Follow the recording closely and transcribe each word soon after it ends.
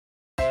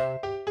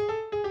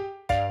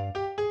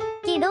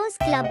Kidoz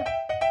Club.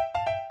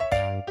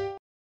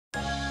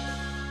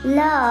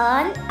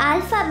 Learn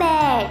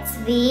alphabets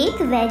with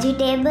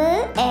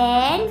vegetable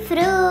and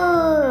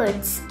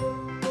fruits.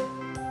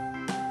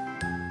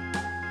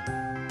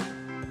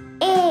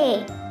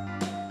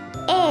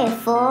 A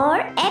for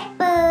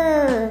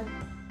apple.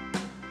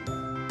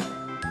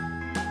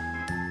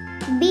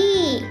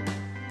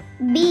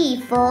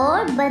 B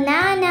for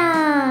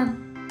banana.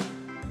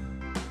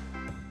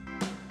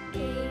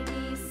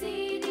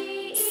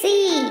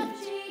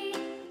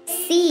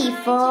 C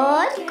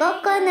for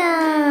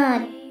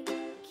coconut.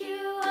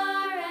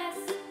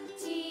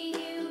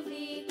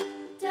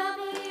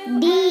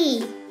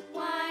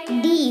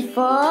 D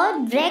for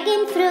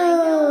dragon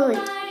fruit.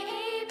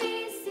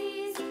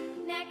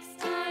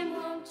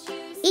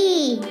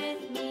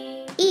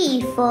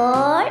 E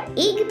for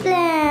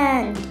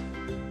eggplant.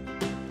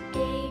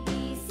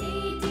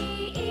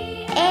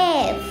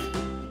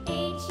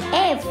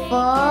 F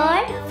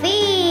for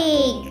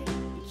fig.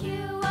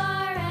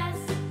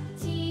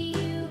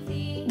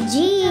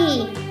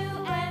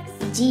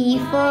 G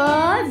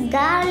for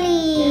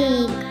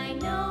garlic.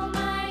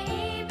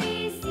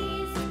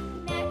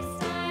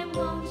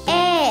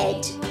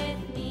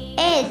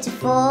 H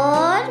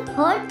for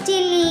hot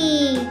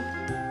chili.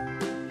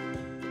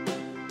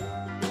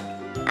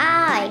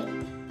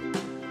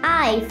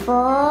 I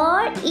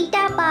for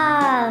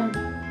Itapam.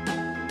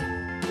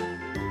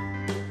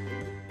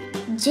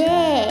 J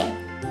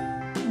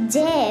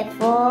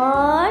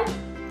for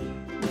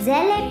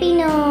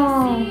jalapeno.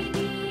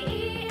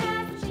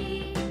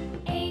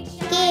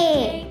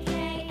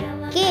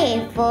 K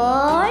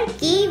for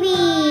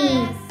kiwi.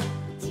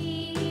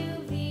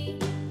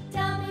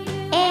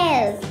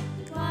 L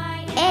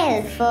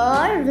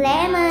for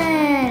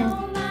lemon.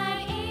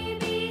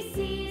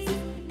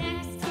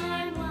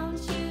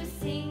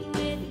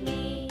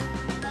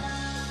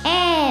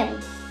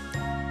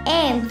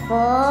 M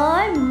for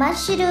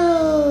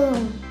mushroom.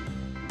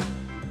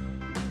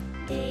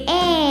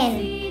 N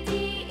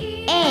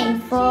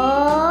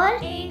for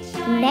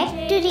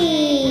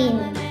nectarine.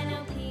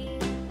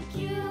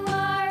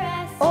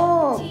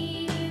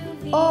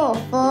 O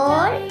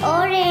for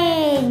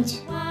orange.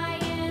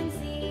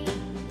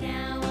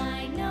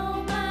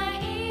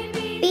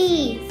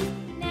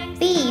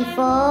 P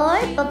for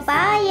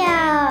papaya.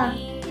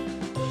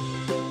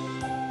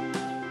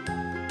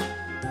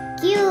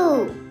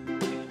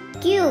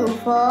 Q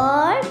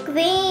for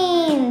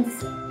queens.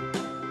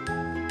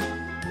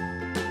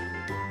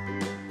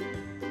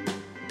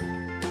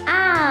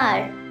 R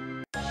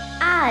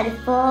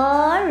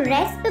for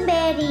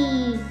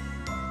raspberry.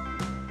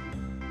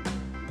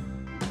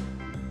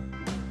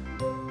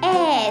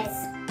 S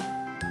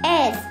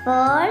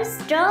for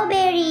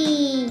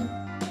strawberry.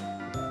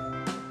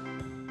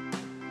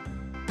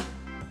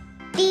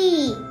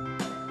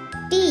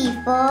 T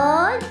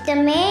for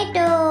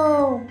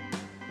tomato.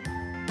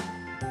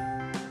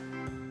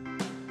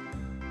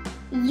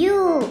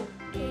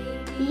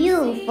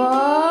 U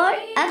for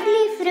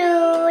ugly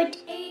fruit.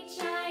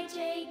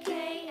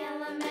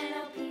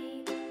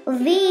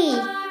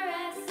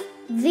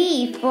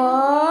 V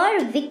for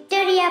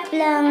Victoria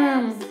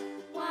plum.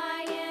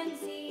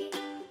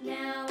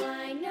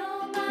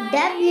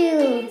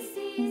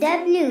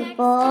 W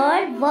for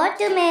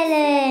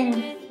watermelon.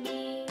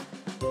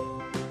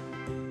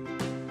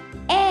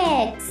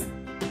 X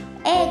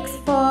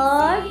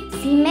for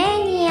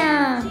Semenia.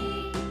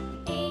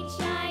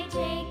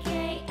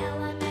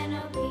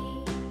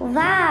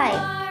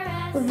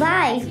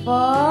 Y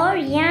for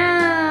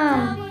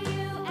yam.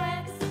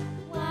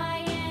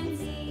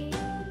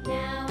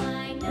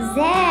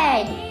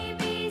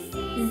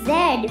 Z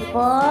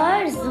for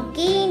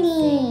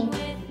zucchini.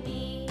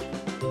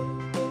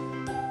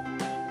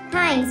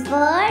 Thanks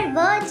for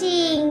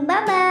watching.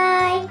 Bye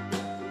bye.